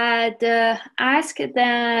had asked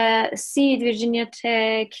the Seed Virginia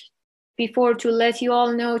Tech before to let you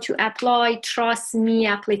all know to apply Truss Me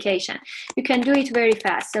application. You can do it very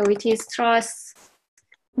fast. So it is Truss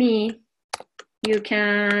Me. You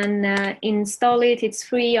can install it. It's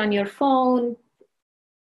free on your phone,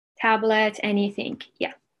 tablet, anything.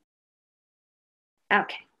 Yeah.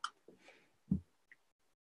 Okay.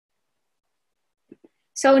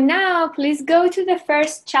 So now please go to the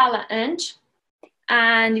first challenge,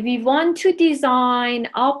 and we want to design,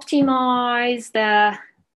 optimize the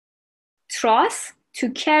truss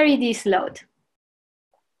to carry this load.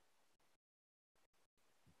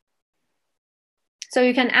 So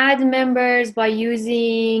you can add members by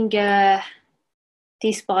using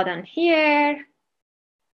this button here,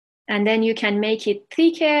 and then you can make it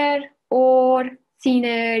thicker or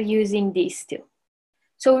thinner using these two.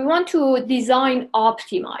 So we want to design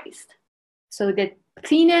optimized. So the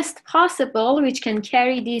thinnest possible, which can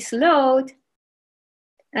carry this load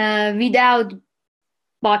without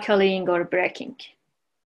buckling or breaking.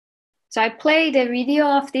 So I played a video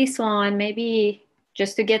of this one, maybe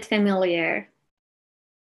just to get familiar.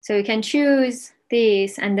 So you can choose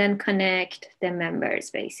this and then connect the members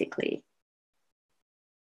basically.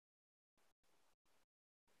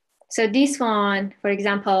 So this one, for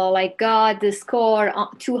example, like got the score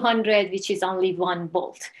 200, which is only 1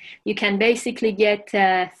 bolt. You can basically get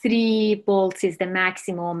 3 bolts is the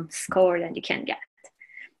maximum score that you can get.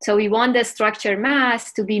 So we want the structure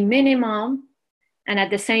mass to be minimum and at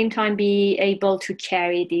the same time be able to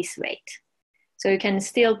carry this weight. So you can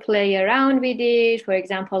still play around with it, for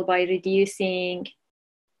example, by reducing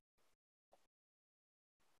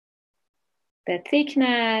the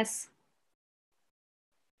thickness.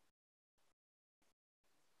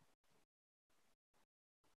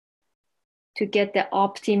 To get the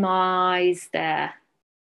optimized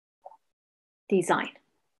design.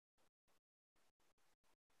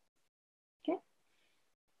 Okay.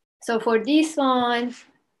 So for this one,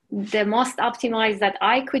 the most optimized that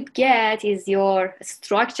I could get is your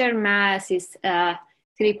structure mass is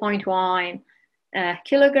 3.1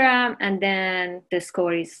 kilogram, and then the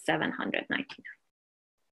score is 799.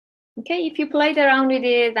 Okay, if you played around with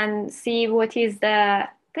it and see what is the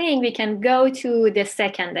thing, we can go to the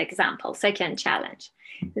second example, second challenge.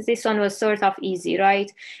 Because this one was sort of easy, right?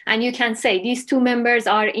 And you can say these 2 members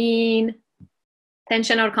are in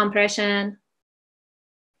tension or compression.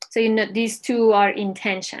 So you know these 2 are in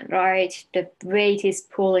tension, right? The weight is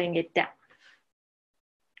pulling it down.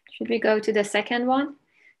 Should we go to the second one?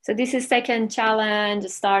 So this is second challenge,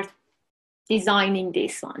 start designing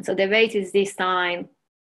this one. So the weight is this time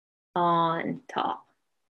on top.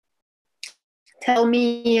 Tell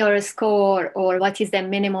me your score or what is the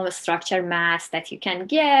minimum structure mass that you can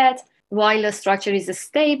get while the structure is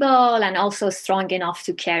stable and also strong enough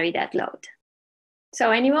to carry that load. So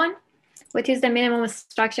anyone? What is the minimum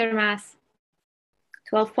structure mass?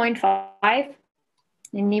 12.5.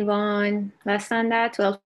 Anyone less than that?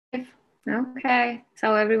 12.5? Okay,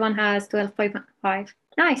 so everyone has 12.5.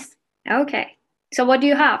 Nice. Okay, so what do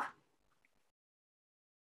you have?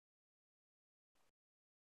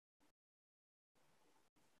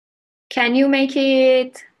 Can you make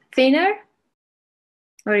it thinner?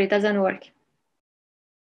 Or it doesn't work?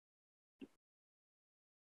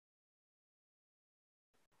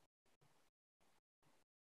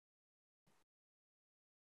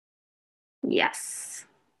 Yes.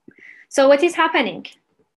 So what is happening?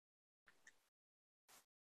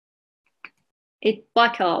 It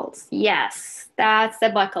buckles. Yes, that's the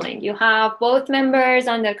buckling. You have both members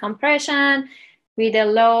under compression. With a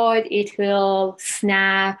load, it will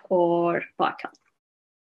snap or buckle.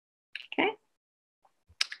 Okay.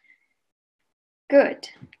 Good.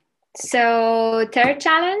 So third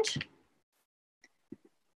challenge.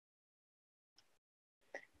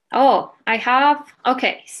 Oh, I have,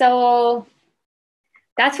 okay. So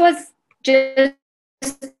that was just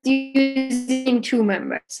using 2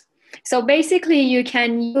 members. So basically you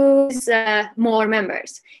can use more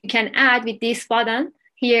members. You can add with this button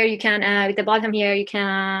here, you can, with the bottom here, you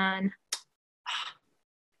can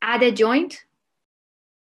add a joint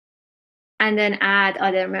and then add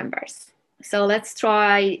other members. So let's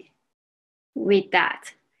try with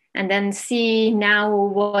that and then see now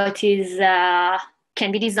what is,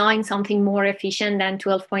 can we design something more efficient than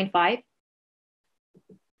 12.5?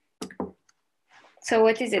 So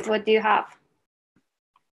what is it? What do you have?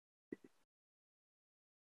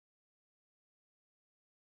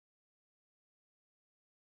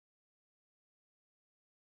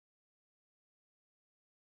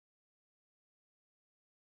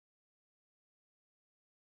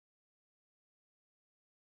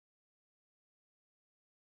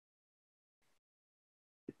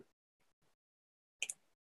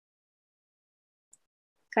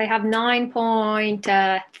 So I have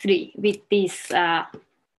 9.3 with this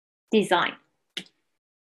design.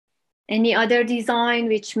 Any other design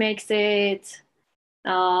which makes it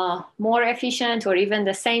more efficient or even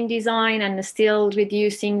the same design and still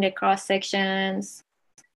reducing the cross sections?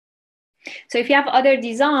 So if you have other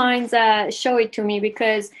designs, show it to me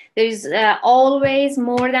because there's always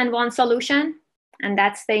more than one solution. And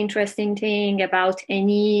that's the interesting thing about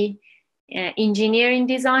any engineering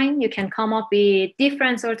design. You can come up with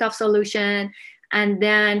different sort of solution. And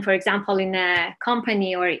then, for example, in a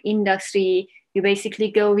company or industry, you basically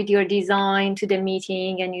go with your design to the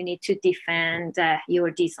meeting and you need to defend your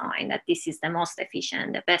design that this is the most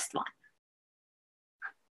efficient, the best one.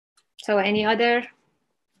 So any other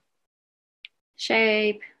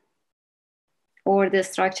shape or the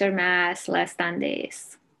structure mass less than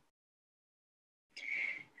this?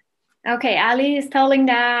 Okay, Ali is telling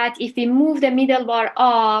that if we move the middle bar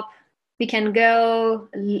up, we can go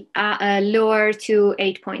lower to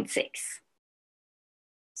 8.6.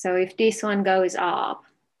 So if this one goes up,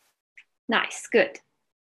 Nice, good.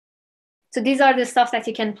 So these are the stuff that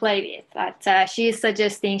you can play with. That she is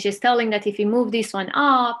suggesting, she's telling that if you move this one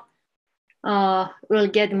up, we'll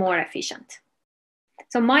get more efficient.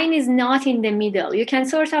 So mine is not in the middle. You can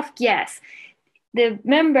sort of guess. The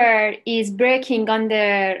member is breaking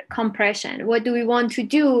under compression. What do we want to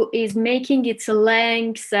do is making its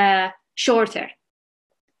length shorter.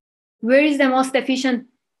 Where is the most efficient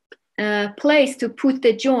place to put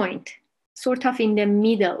the joint? Sort of in the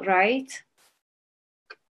middle, right?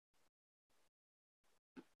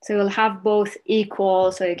 So you'll have both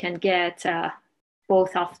equal, so you can get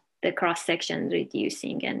both of the cross sections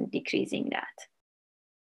reducing and decreasing that.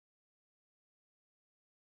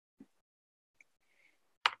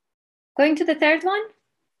 Going to the third one.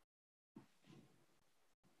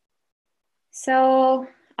 So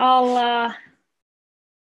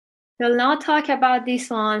we'll not talk about this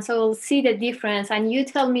one. So we'll see the difference, and you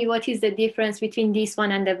tell me what is the difference between this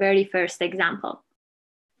one and the very first example.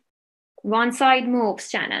 One side moves,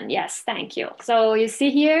 Shannon. Yes, thank you. So you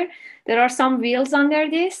see here, there are some wheels under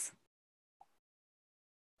this.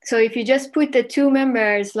 So if you just put the two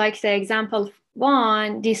members, like the example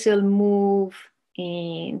one, this will move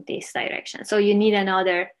in this direction. So you need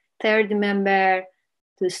another third member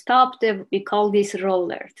to stop we call this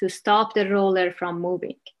roller, to stop the roller from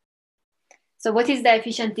moving. So what is the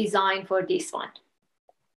efficient design for this one?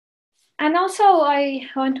 And also I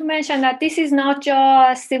want to mention that this is not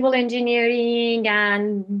just civil engineering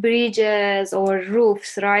and bridges or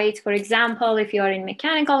roofs, right? For example, if you are in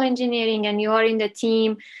mechanical engineering and you are in the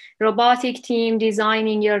team, robotic team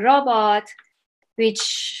designing your robot,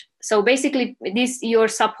 so basically your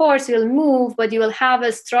supports will move, but you will have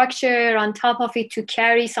a structure on top of it to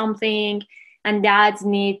carry something, and that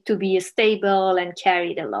need to be stable and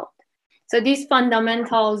carry the load. So these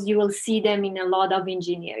fundamentals, you will see them in a lot of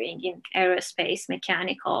engineering, in aerospace,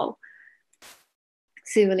 mechanical,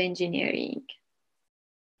 civil engineering.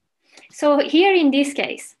 So here in this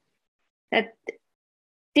case,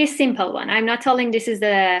 this simple one, I'm not telling this is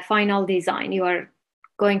the final design. You are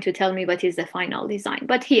going to tell me what is the final design.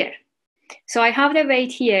 But here, so I have the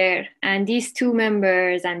weight here, and these two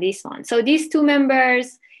members and this one. So these two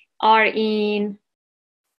members are in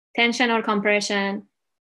tension or compression.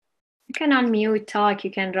 You can unmute, talk,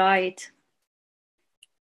 you can write.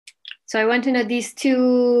 So I want to know these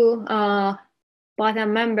two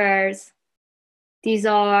bottom members. These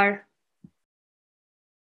are,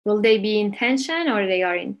 will they be in tension or they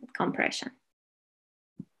are in compression?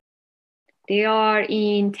 They are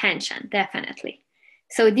in tension, definitely.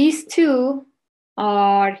 So these two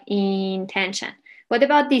are in tension. What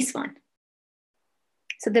about this one?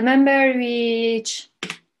 So the member which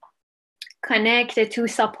connect the two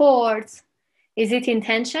supports, is it in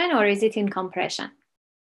tension or is it in compression?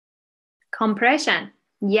 Compression,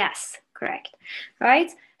 yes, correct,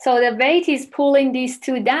 right? So the weight is pulling these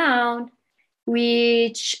two down,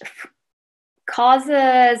 which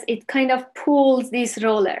causes, it kind of pulls this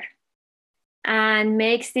roller and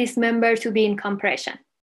makes this member to be in compression,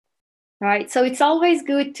 right? So it's always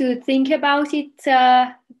good to think about it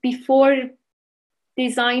before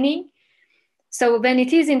designing. So when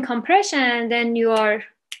it is in compression, then you are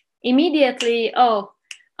immediately, oh,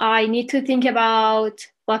 I need to think about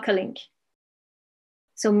buckling.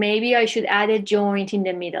 So maybe I should add a joint in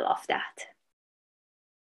the middle of that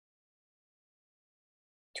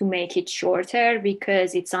to make it shorter,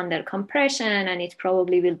 because it's under compression and it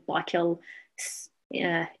probably will buckle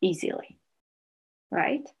easily,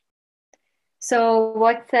 right? So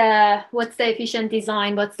what's the efficient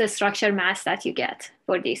design? What's the structure mass that you get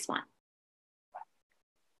for this one?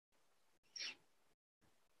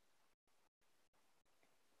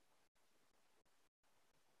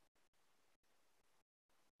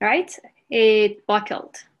 Right? It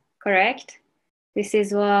buckled, correct? This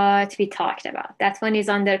is what we talked about. That one is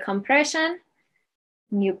under compression.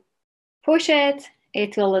 You push it,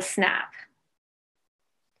 it will snap.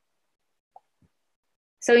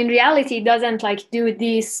 So in reality, it doesn't like do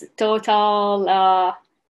this total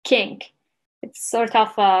kink. It's sort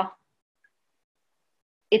of,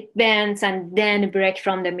 it bends and then break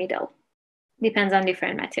from the middle. Depends on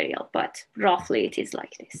different material, but roughly it is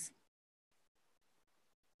like this.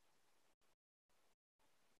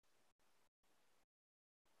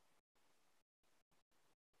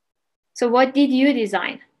 So what did you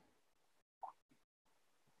design?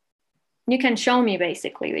 You can show me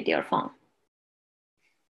basically with your phone.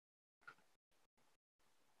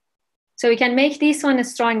 So we can make this one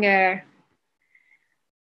stronger.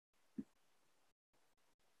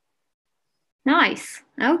 Nice.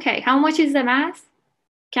 Okay, how much is the mass?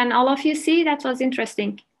 Can all of you see? That was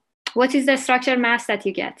interesting. What is the structure mass that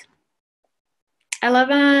you get?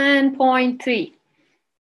 11.3.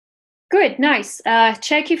 Good, nice.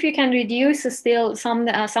 Check if you can reduce still some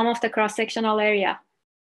of the cross-sectional area.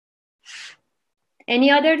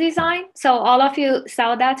 Any other design? So all of you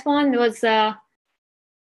saw that one was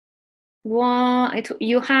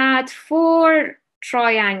you had 4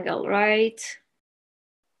 triangle, right?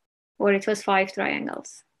 Or it was 5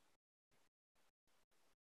 triangles?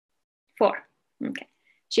 4. Okay.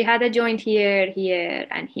 She had a joint here, here,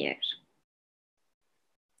 and here.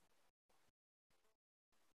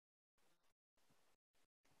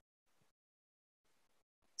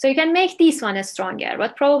 So you can make this one stronger,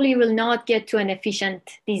 but probably will not get to an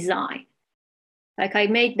efficient design. Like I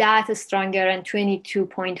made that stronger and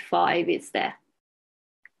 22.5 is there.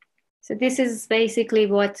 So this is basically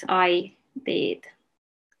what I did.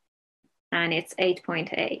 And it's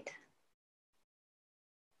 8.8.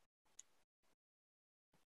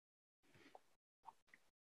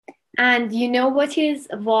 And you know what is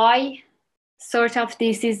why sort of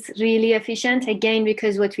this is really efficient? Again,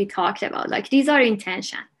 because what we talked about, like these are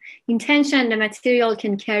intention. Intention, the material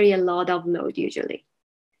can carry a lot of load usually,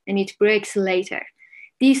 and it breaks later.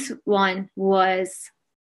 This one was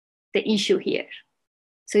the issue here.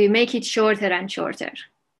 So you make it shorter and shorter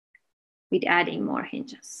with adding more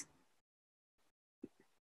hinges.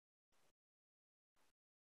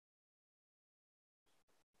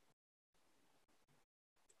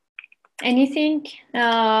 Anything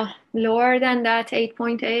lower than that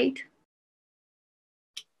 8.8?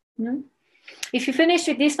 No? If you finish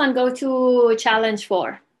with this one, go to challenge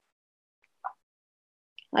 4.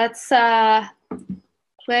 Let's play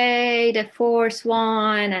the 4th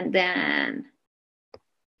one and then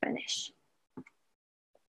finish.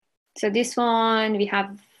 So this one, we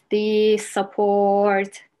have this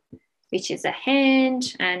support, which is a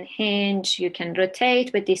hinge, and hinge you can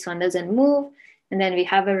rotate, but this one doesn't move. And then we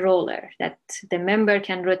have a roller that the member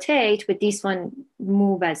can rotate, but this one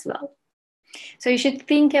move as well. So you should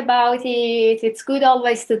think about it. It's good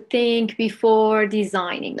always to think before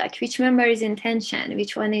designing, like which member is in tension,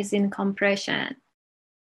 which one is in compression.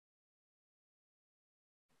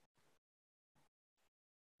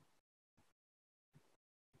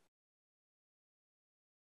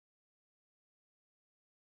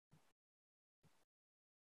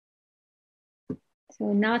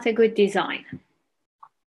 So not a good design.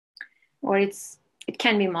 Or it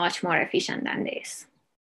can be much more efficient than this.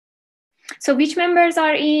 So which members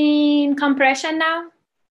are in compression now?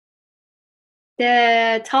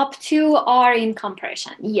 The top 2 are in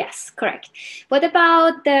compression. Yes, correct. What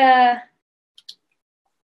about the,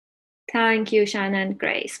 thank you, Shannon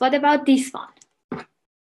Grace. What about this one?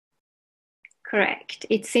 Correct,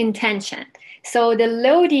 it's in tension. So the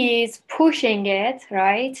load is pushing it,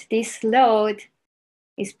 right? This load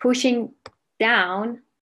is pushing down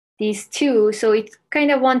these 2. So it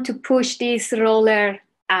kind of want to push this roller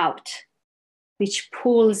out, which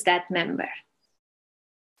pulls that member.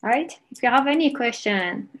 All right, if you have any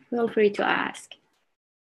question, feel free to ask.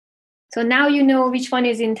 So now you know which one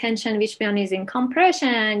is in tension, which one is in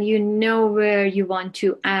compression. You know where you want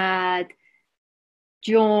to add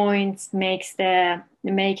joints, make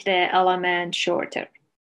the element shorter.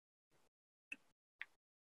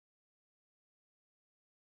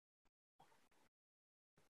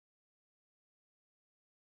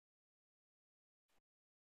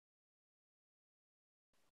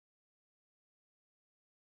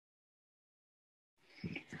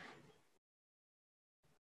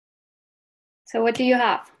 So what do you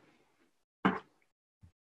have?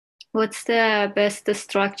 What's the best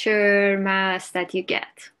structure mass that you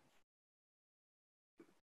get?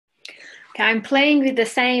 Okay, I'm playing with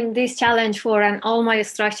this challenge 4, and all my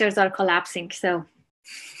structures are collapsing, so.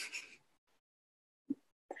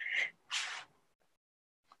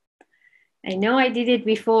 I know I did it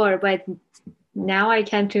before, but now I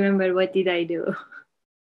can't remember what did I do.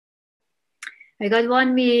 I got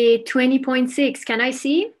one with 20.6, can I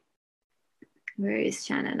see? Where is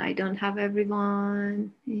Shannon? I don't have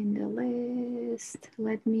everyone in the list.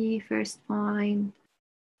 Let me first find.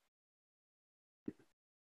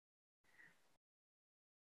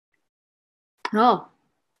 Oh,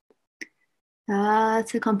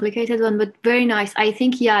 that's a complicated one, but very nice. I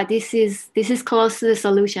think, yeah, this is close to the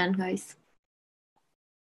solution, guys.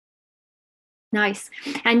 Nice.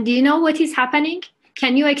 And do you know what is happening?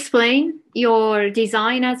 Can you explain your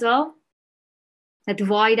design as well? That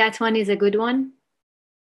why that one is a good one?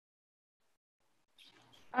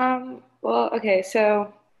 Well, okay,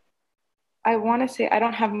 so I want to say I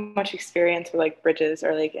don't have much experience with like bridges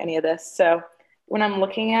or like any of this. So when I'm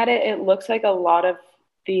looking at it, it looks like a lot of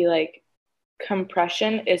the like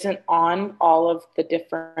compression isn't on all of the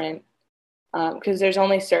different because there's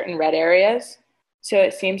only certain red areas. So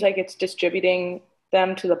it seems like it's distributing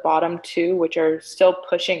them to the bottom two, which are still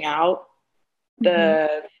pushing out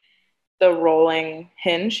the rolling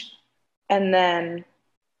hinge. And then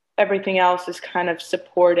everything else is kind of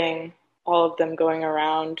supporting all of them going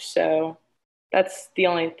around. So that's the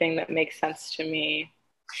only thing that makes sense to me.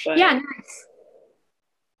 But yeah, nice.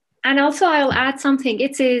 And also I'll add something.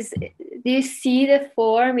 It is, do you see the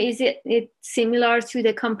form? Is it similar to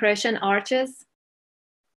the compression arches?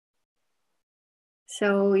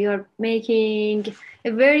 So you're making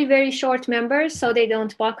a very, very short members so they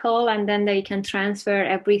don't buckle, and then they can transfer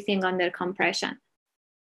everything under compression.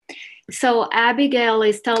 So Abigail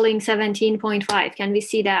is telling 17.5. Can we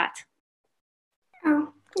see that?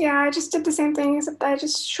 Oh, yeah, I just did the same thing, except I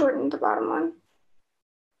just shortened the bottom one.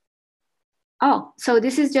 Oh, so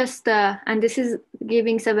this is just, and this is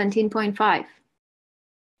giving 17.5.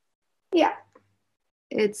 Yeah.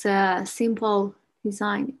 It's a simple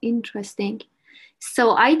design. Interesting.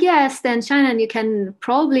 So I guess then, Shannon, you can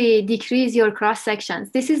probably decrease your cross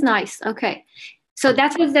sections. This is nice. Okay. So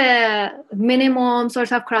that was the minimum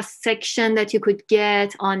sort of cross section that you could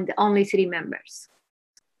get on the only 3 members.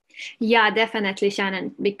 Yeah, definitely,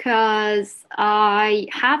 Shannon, because I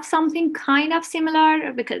have something kind of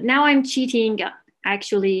similar, because now I'm cheating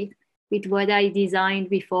actually with what I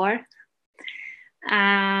designed before.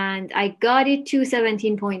 And I got it to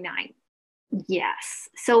 17.9. Yes.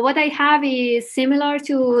 So what I have is similar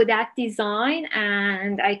to that design,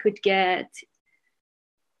 and I could get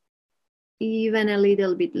even a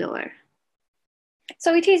little bit lower.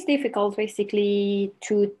 So it is difficult basically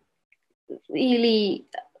to really,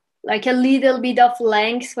 like a little bit of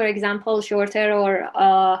length, for example, shorter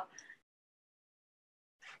or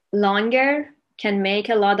longer can make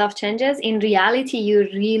a lot of changes. In reality, you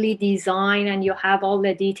really design and you have all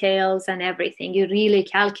the details and everything. You really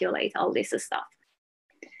calculate all this stuff.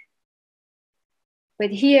 But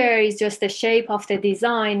here is just the shape of the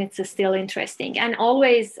design. It's still interesting. And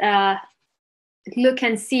always look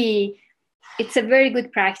and see. It's a very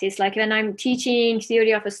good practice. Like when I'm teaching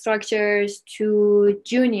theory of structures to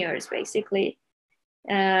juniors, basically,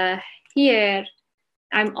 here,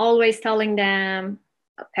 I'm always telling them,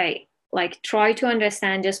 okay, like try to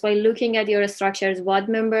understand just by looking at your structures, what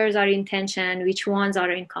members are in tension, which ones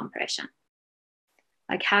are in compression.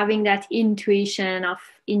 Like having that intuition of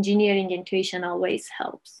engineering intuition always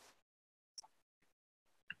helps.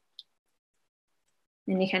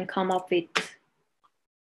 And you can come up with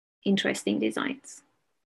interesting designs.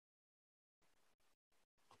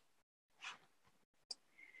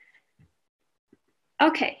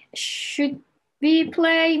 Okay, should we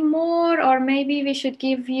play more, or maybe we should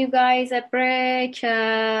give you guys a break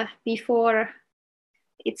before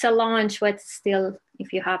it's a lunch, but still,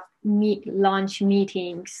 if you have lunch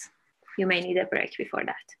meetings, you may need a break before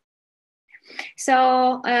that.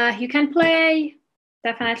 So you can play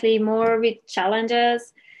definitely more with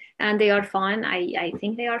challenges, and they are fun. I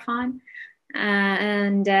think they are fun.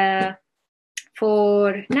 And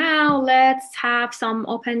for now, let's have some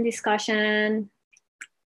open discussion.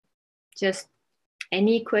 Just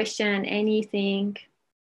any question, anything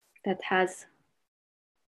that has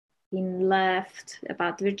been left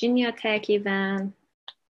about Virginia Tech even,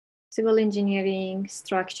 civil engineering,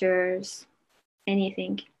 structures,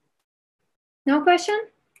 anything. No question?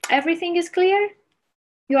 Everything is clear?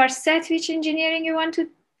 You are set which engineering you want to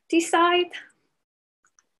decide?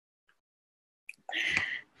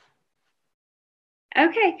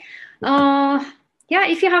 Okay. Yeah,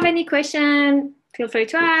 if you have any question, feel free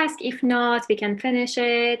to ask. If not, we can finish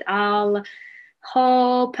it. I'll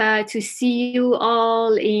hope to see you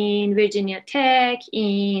all in Virginia Tech,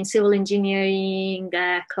 in civil engineering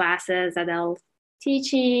classes that I'll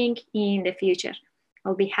teaching in the future.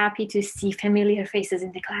 I'll be happy to see familiar faces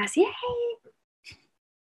in the class. Yay!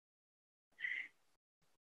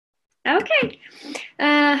 Okay.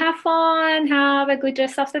 Have fun. Have a good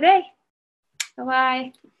rest of the day.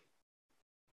 Bye-bye.